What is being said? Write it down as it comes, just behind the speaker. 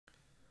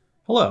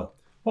Hello,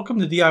 welcome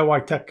to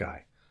DIY Tech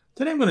Guy.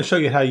 Today I'm going to show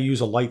you how to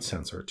use a light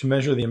sensor to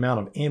measure the amount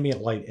of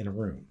ambient light in a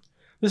room.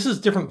 This is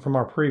different from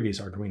our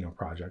previous Arduino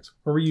projects,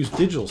 where we use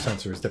digital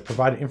sensors that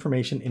provide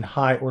information in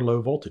high or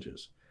low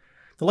voltages.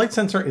 The light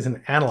sensor is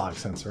an analog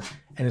sensor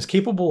and is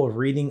capable of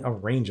reading a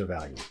range of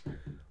values.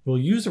 We'll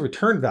use the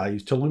return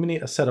values to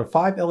illuminate a set of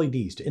 5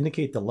 LEDs to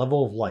indicate the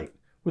level of light,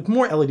 with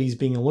more LEDs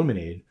being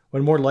illuminated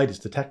when more light is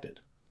detected.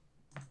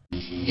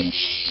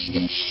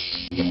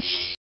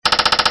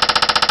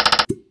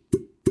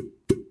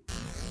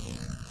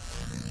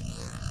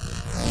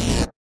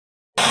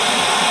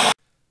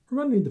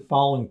 We're going to need the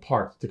following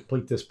parts to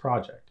complete this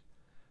project.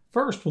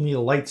 First, we'll need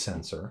a light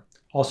sensor,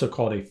 also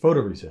called a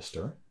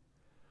photoresistor.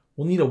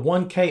 We'll need a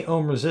 1K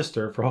ohm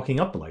resistor for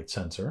hooking up the light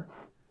sensor,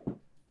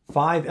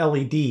 5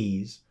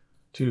 LEDs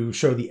to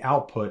show the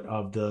output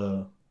of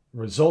the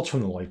results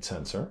from the light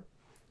sensor.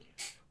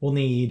 We'll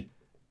need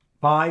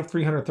 5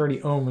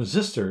 330 ohm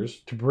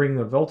resistors to bring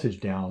the voltage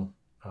down,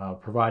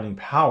 providing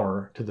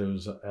power to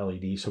those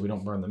LEDs so we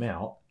don't burn them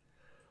out.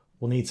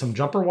 We'll need some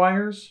jumper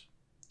wires,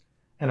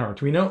 an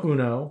Arduino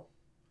Uno,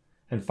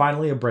 and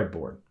finally a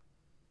breadboard.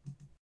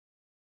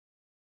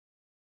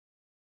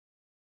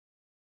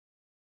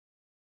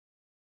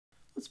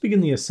 Let's begin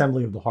the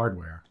assembly of the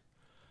hardware.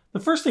 The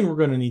first thing we're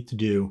going to need to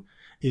do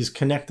is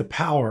connect the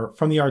power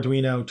from the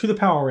Arduino to the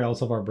power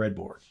rails of our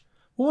breadboard.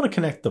 We'll want to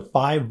connect the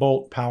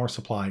 5-volt power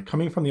supply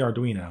coming from the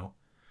Arduino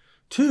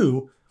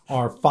to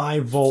our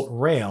 5-volt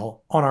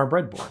rail on our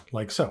breadboard,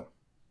 like so.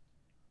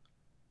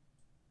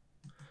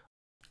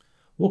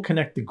 We'll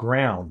connect the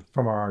ground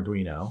from our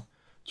Arduino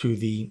to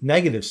the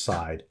negative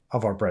side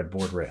of our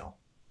breadboard rail.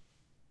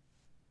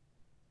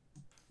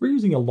 We're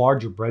using a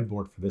larger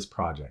breadboard for this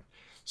project,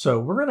 so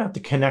we're going to have to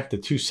connect the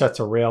two sets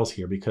of rails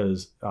here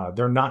because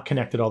they're not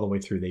connected all the way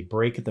through. They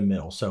break at the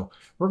middle, so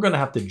we're going to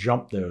have to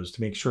jump those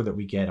to make sure that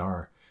we get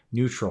our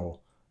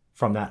neutral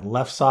from that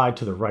left side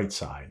to the right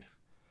side.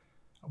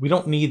 We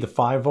don't need the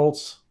 5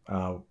 volts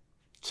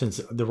since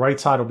the right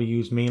side will be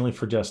used mainly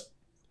for just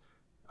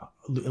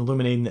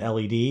illuminating the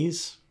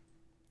LEDs,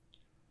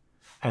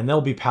 and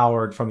they'll be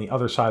powered from the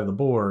other side of the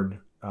board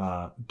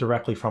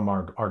directly from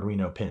our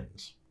Arduino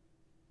pins.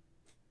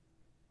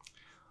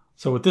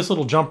 So with this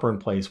little jumper in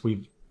place,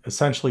 we've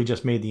essentially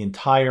just made the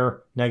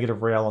entire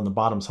negative rail on the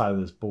bottom side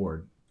of this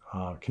board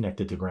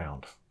connected to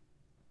ground.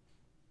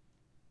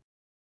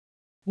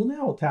 We'll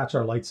now attach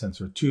our light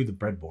sensor to the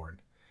breadboard.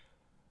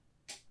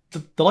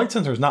 The light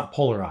sensor is not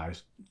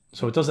polarized,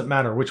 so it doesn't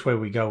matter which way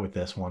we go with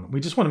this one. We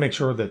just want to make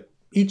sure that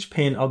each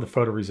pin of the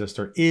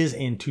photoresistor is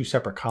in 2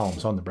 separate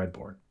columns on the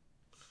breadboard.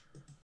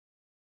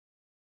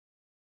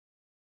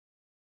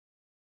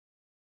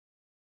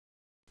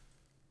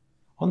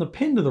 On the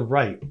pin to the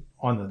right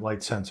on the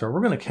light sensor,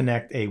 we're going to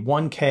connect a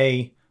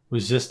 1K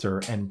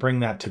resistor and bring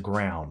that to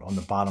ground on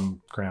the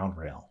bottom ground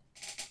rail.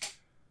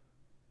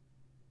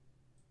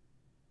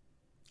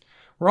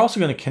 We're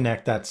also going to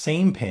connect that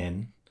same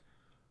pin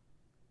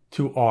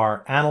to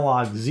our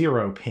analog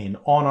 0 pin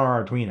on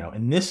our Arduino,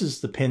 and this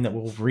is the pin that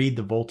will read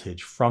the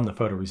voltage from the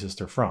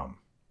photoresistor from.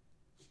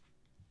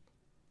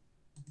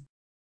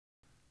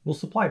 We'll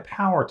supply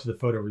power to the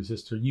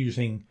photoresistor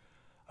using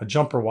a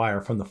jumper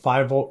wire from the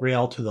 5-volt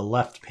rail to the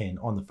left pin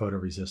on the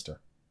photoresistor.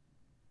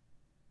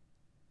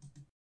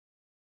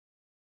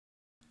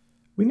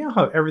 We now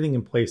have everything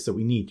in place that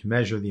we need to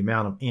measure the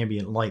amount of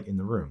ambient light in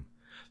the room.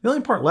 The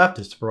only part left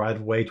is to provide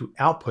a way to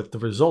output the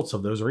results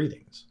of those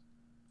readings.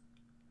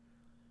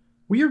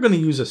 We are going to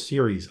use a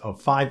series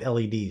of 5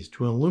 LEDs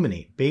to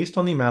illuminate based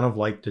on the amount of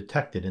light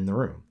detected in the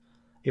room.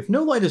 If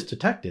no light is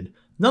detected,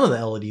 none of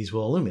the LEDs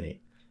will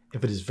illuminate.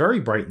 If it is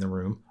very bright in the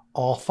room,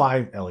 all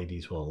 5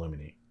 LEDs will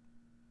illuminate.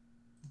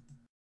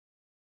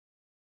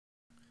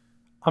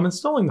 I'm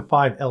installing the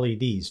 5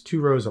 LEDs 2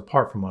 rows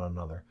apart from one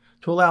another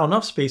to allow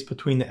enough space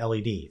between the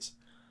LEDs.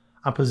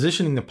 I'm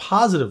positioning the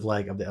positive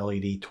leg of the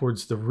LED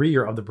towards the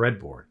rear of the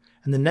breadboard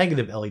and the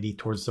negative LED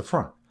towards the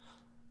front.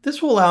 This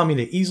will allow me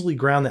to easily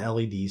ground the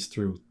LEDs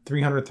through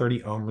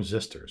 330 ohm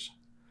resistors.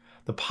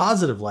 The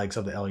positive legs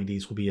of the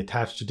LEDs will be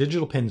attached to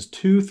digital pins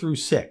 2 through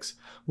 6,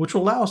 which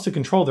will allow us to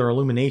control their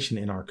illumination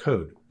in our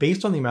code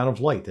based on the amount of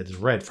light that is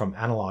read from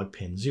analog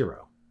pin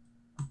 0.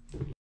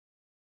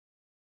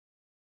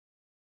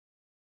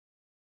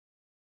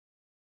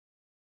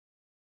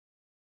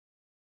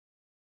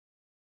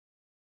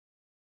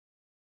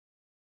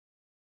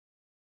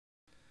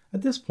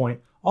 At this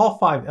point, all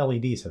 5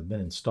 LEDs have been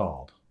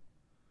installed.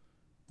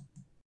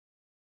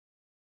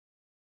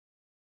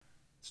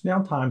 It's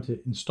now time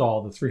to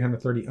install the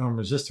 330 ohm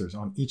resistors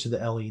on each of the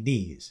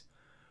LEDs.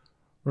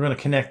 We're going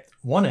to connect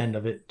one end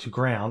of it to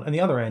ground and the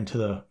other end to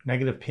the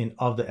negative pin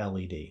of the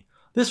LED.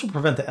 This will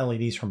prevent the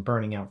LEDs from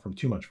burning out from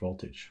too much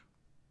voltage.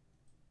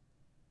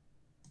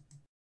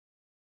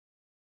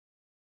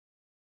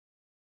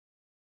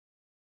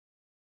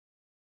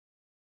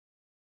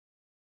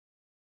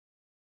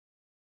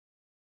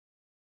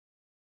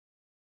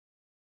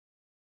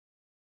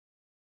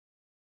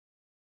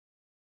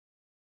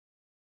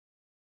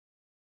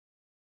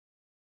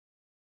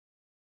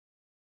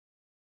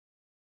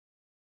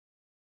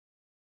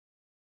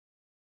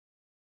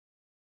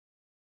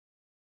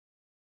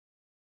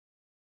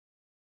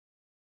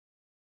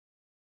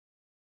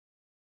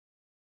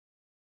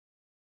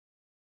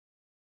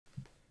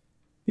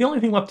 The only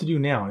thing left to do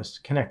now is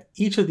to connect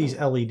each of these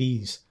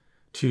LEDs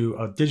to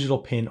a digital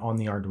pin on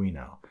the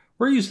Arduino.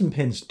 We're using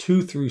pins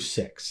 2 through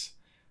 6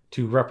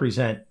 to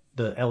represent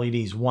the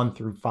LEDs 1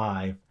 through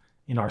 5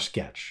 in our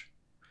sketch.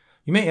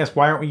 You may ask,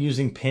 why aren't we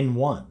using pin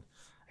 1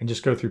 and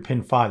just go through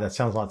pin 5? That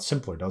sounds a lot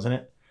simpler, doesn't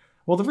it?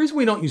 Well, the reason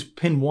we don't use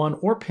pin 1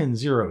 or pin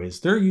 0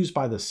 is they're used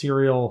by the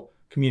serial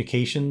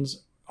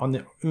communications on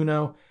the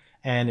Uno.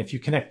 And if you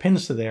connect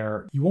pins to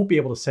there, you won't be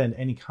able to send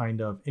any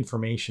kind of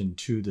information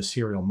to the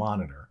serial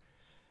monitor.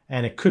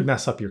 And it could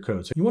mess up your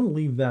code. So you want to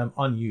leave them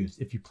unused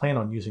if you plan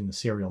on using the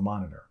serial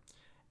monitor.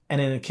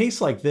 And in a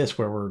case like this,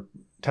 where we're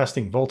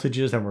testing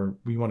voltages and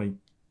we want to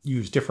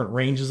use different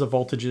ranges of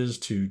voltages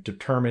to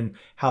determine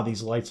how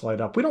these lights light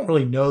up, we don't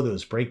really know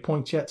those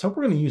breakpoints yet. So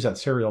we're going to use that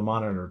serial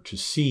monitor to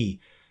see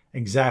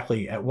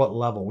exactly at what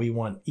level we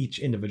want each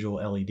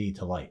individual LED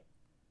to light.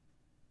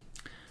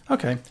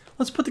 Okay,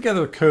 let's put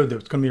together the code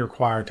that's going to be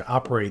required to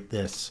operate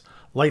this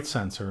light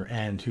sensor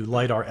and to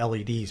light our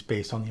LEDs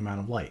based on the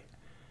amount of light.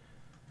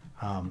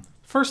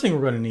 First thing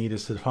we're going to need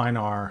is to define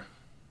our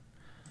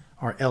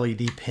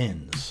LED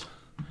pins.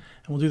 And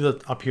we'll do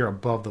that up here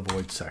above the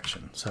void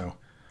section. So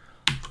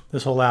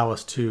this will allow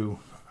us to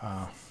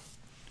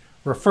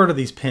refer to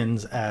these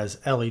pins as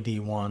LED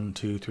 1,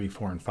 2, 3,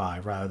 4, and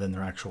 5 rather than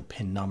their actual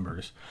pin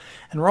numbers.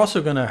 And we're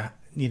also going to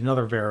need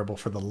another variable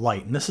for the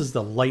light. And this is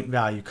the light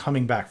value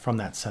coming back from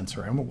that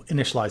sensor. And we'll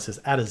initialize this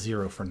at a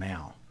 0 for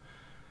now.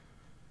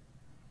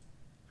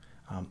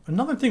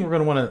 Another thing we're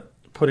going to want to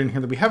put in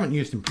here that we haven't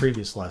used in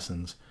previous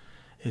lessons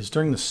is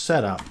during the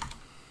setup,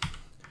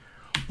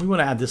 we want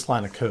to add this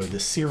line of code, the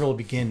serial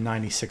begin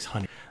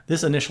 9600.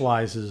 This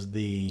initializes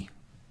the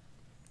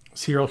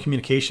serial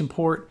communication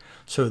port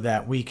so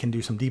that we can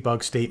do some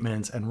debug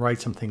statements and write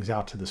some things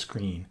out to the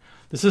screen.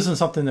 This isn't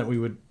something that we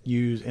would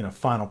use in a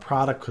final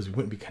product because we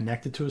wouldn't be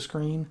connected to a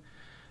screen,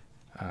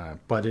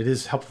 but it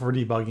is helpful for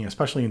debugging,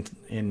 especially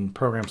in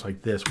programs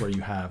like this where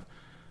you have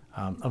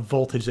a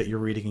voltage that you're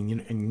reading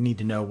and you need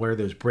to know where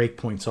those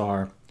breakpoints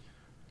are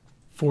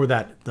for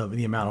that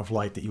the amount of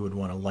light that you would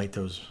want to light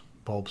those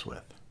bulbs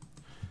with.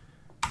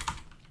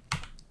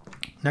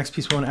 Next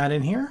piece we want to add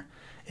in here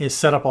is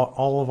set up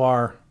all of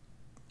our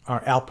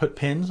output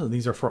pins. So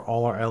these are for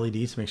all our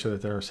LEDs to make sure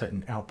that they're set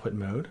in output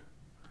mode.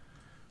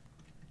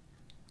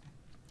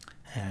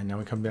 And now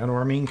we come down to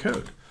our main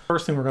code.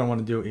 First thing we're going to want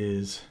to do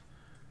is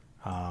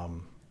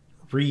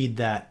read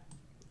that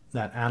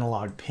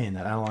analog pin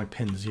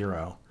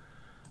 0.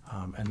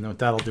 And what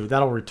that'll do,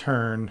 that'll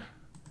return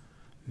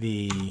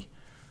the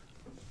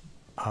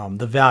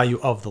value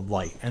of the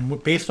light.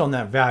 And based on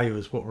that value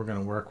is what we're going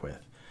to work with.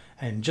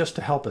 And just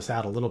to help us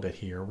out a little bit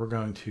here, we're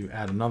going to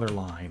add another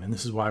line. And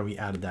this is why we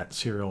added that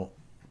serial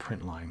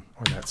print line,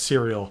 or that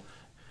serial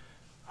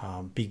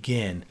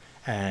begin.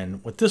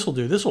 And what this will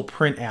do, this will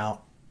print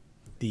out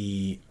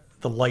the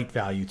light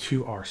value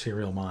to our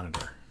serial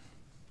monitor.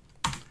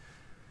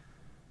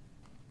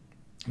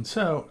 And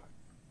so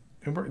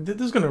this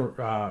is going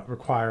to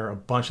require a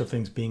bunch of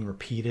things being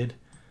repeated.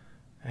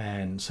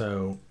 And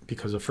so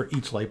because for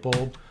each light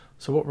bulb,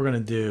 so what we're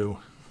going to do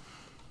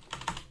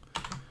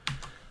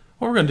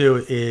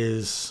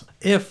is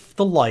if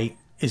the light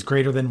is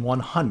greater than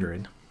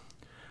 100,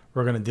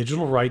 we're going to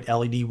digital write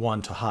LED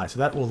 1 to high. So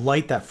that will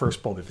light that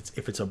first bulb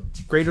if it's a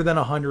greater than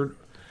 100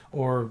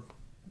 or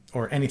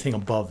anything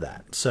above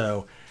that.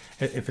 So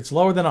if it's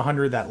lower than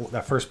 100,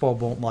 that first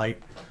bulb won't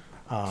light.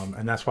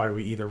 And that's why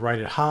we either write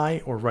it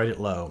high or write it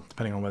low,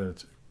 depending on whether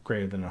it's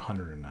greater than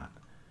 100 or not.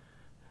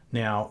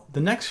 Now, the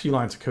next few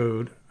lines of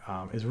code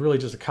is really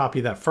just a copy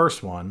of that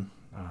first one.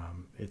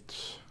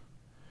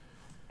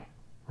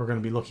 We're going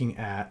to be looking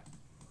at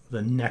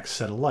the next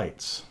set of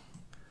lights.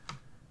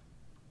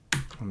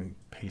 Let me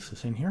paste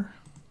this in here.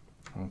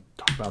 I'll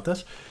talk about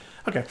this.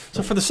 Okay,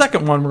 so for the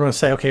second one, we're going to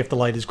say, okay, if the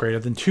light is greater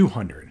than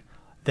 200,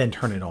 then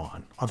turn it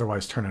on.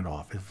 Otherwise, turn it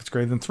off. If it's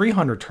greater than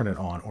 300, turn it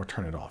on or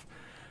turn it off.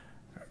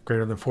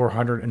 Greater than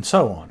 400, and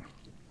so on.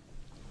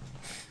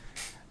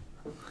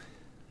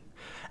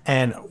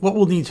 And what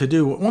we'll need to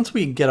do, once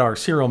we get our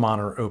serial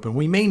monitor open,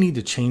 we may need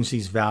to change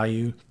these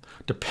values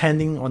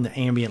depending on the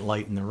ambient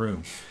light in the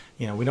room.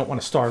 You know, we don't want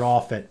to start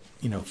off at,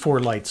 4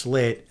 lights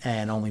lit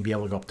and only be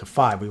able to go up to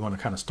 5. We want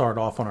to kind of start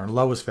off on our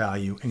lowest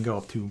value and go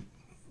up to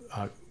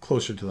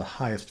closer to the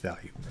highest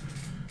value.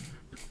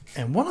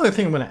 And one other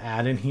thing I'm going to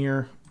add in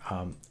here,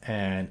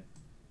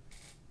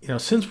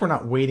 since we're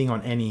not waiting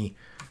on any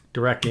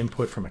direct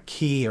input from a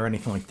key or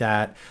anything like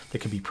that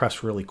can be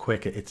pressed really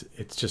quick,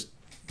 it's just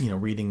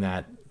reading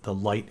the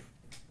light.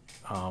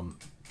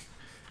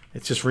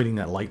 It's just reading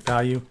that light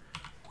value.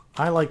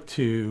 I like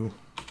to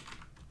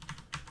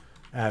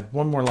add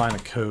one more line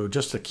of code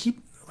just to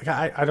keep,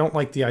 I don't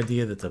like the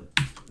idea that the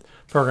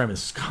program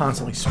is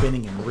constantly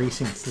spinning and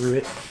racing through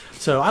it.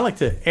 So I like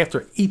to,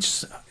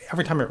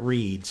 every time it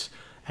reads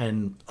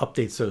and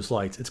updates those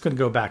lights, it's going to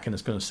go back and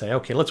it's going to say,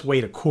 okay, let's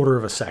wait a quarter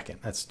of a second.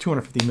 That's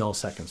 250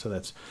 milliseconds. So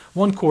that's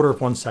 1/4 of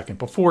 1 second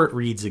before it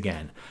reads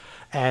again.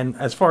 And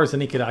as far as the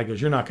naked eye goes,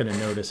 you're not going to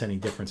notice any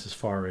difference as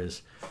far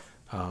as,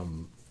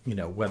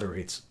 whether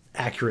it's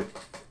accurate,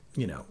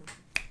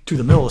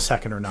 to the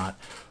millisecond or not,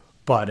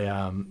 but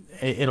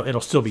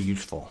it'll still be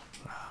useful.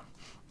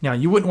 Now,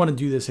 you wouldn't want to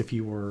do this if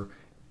you were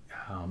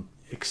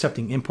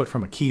accepting input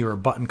from a key or a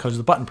button, because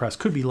the button press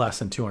could be less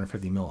than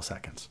 250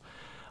 milliseconds.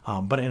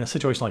 But in a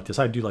situation like this,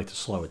 I do like to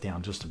slow it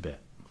down just a bit.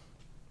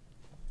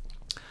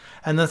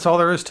 And that's all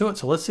there is to it.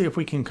 So let's see if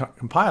we can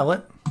compile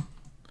it.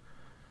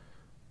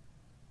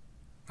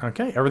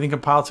 Okay, everything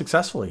compiled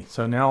successfully.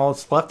 So now all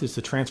that's left is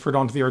to transfer it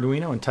onto the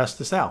Arduino and test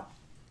this out.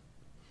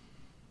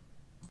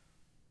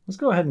 Let's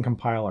go ahead and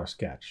compile our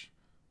sketch.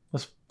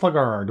 Let's plug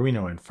our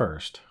Arduino in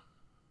first.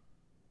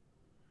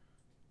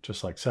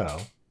 Just like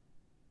so.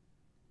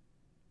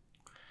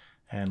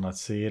 And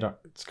let's see,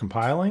 it's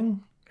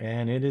compiling,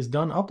 and it is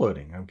done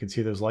uploading. You can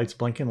see those lights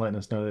blinking, letting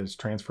us know that it's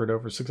transferred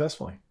over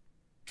successfully.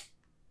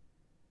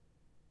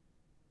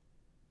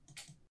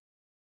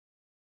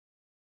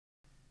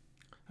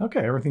 Okay,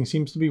 everything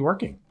seems to be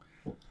working.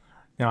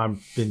 Now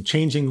I've been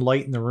changing the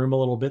light in the room a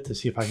little bit to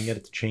see if I can get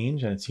it to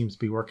change, and it seems to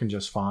be working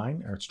just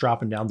fine. Or it's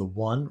dropping down to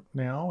 1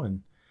 now,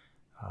 and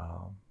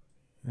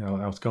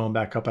now it's going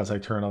back up as I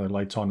turn other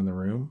lights on in the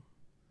room.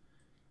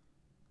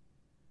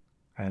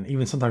 And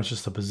even sometimes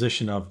just the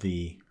position of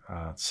the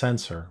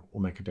sensor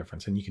will make a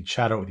difference. And you can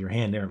shadow it with your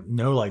hand there.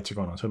 No lights are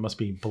going on, so it must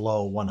be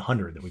below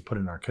 100 that we put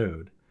in our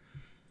code.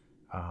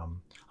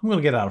 I'm going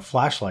to get out a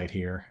flashlight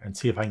here and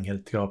see if I can get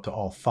it to go up to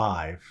all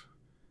 5.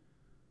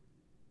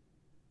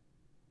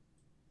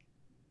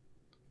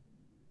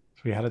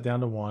 So we had it down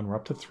to 1. We're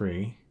up to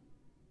 3.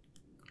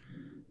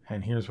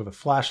 And here's with a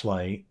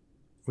flashlight,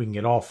 we can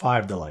get all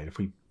 5 to light if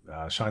we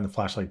shine the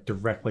flashlight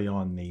directly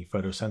on the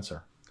photo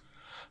sensor.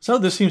 So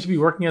this seems to be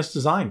working as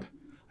designed.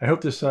 I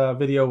hope this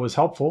video was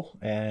helpful,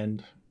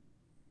 and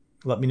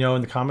let me know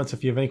in the comments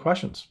if you have any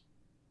questions.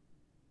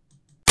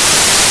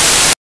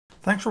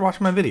 Thanks for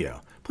watching my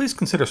video. Please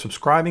consider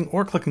subscribing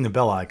or clicking the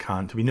bell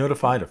icon to be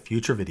notified of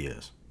future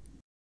videos.